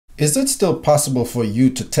Is it still possible for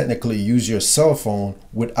you to technically use your cell phone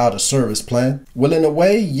without a service plan? Well, in a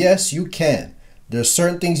way, yes, you can. There's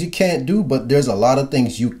certain things you can't do, but there's a lot of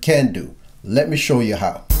things you can do. Let me show you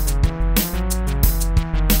how.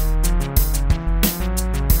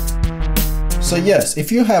 So yes,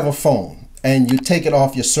 if you have a phone and you take it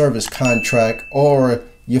off your service contract or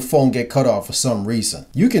your phone get cut off for some reason,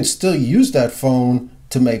 you can still use that phone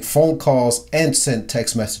to make phone calls and send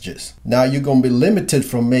text messages. Now you're going to be limited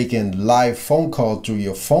from making live phone calls through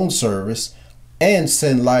your phone service and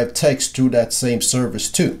send live text through that same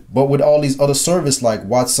service too. But with all these other services like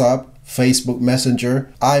WhatsApp, Facebook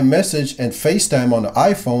Messenger, iMessage, and FaceTime on the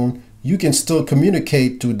iPhone, you can still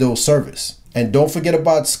communicate through those services. And don't forget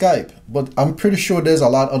about Skype, but I'm pretty sure there's a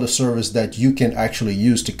lot of other services that you can actually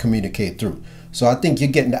use to communicate through. So I think you're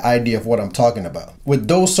getting the idea of what I'm talking about. With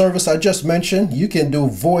those services I just mentioned, you can do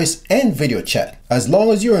voice and video chat as long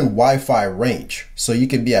as you're in Wi-Fi range. So you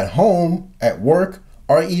can be at home, at work,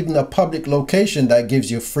 or even a public location that gives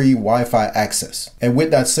you free Wi-Fi access. And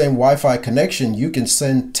with that same Wi-Fi connection, you can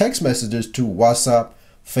send text messages to WhatsApp,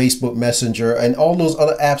 Facebook Messenger, and all those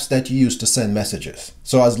other apps that you use to send messages.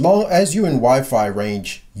 So as long as you're in Wi-Fi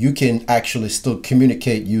range, you can actually still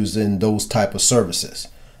communicate using those type of services.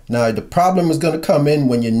 Now, the problem is going to come in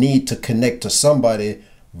when you need to connect to somebody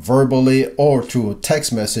verbally or through a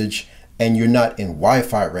text message and you're not in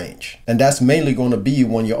Wi-Fi range. And that's mainly going to be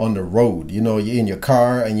when you're on the road. You know, you're in your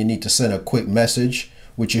car and you need to send a quick message,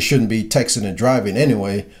 which you shouldn't be texting and driving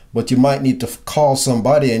anyway, but you might need to call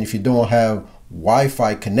somebody, and if you don't have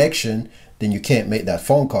Wi-Fi connection, then you can't make that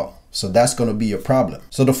phone call. So that's going to be a problem.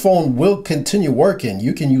 So the phone will continue working.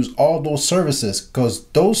 You can use all those services because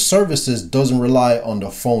those services doesn't rely on the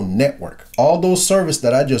phone network. All those services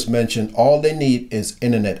that I just mentioned, all they need is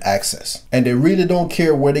internet access. And they really don't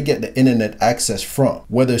care where they get the internet access from,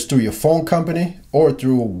 whether it's through your phone company or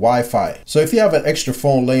through Wi-Fi. So if you have an extra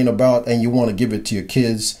phone laying about and you want to give it to your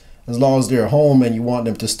kids, as long as they're home and you want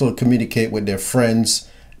them to still communicate with their friends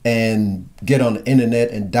and get on the internet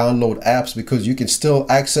and download apps, because you can still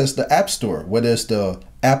access the App Store, whether it's the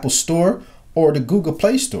Apple Store or the Google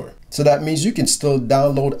Play Store. So that means you can still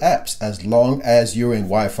download apps as long as you're in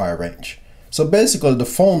Wi-Fi range. So basically the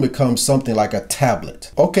phone becomes something like a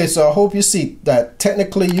tablet. Okay, so I hope you see that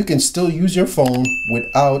technically you can still use your phone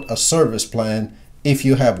without a service plan if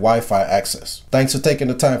you have Wi-Fi access. Thanks for taking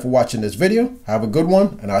the time for watching this video. Have a good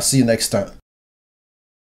one, and I'll see you next time.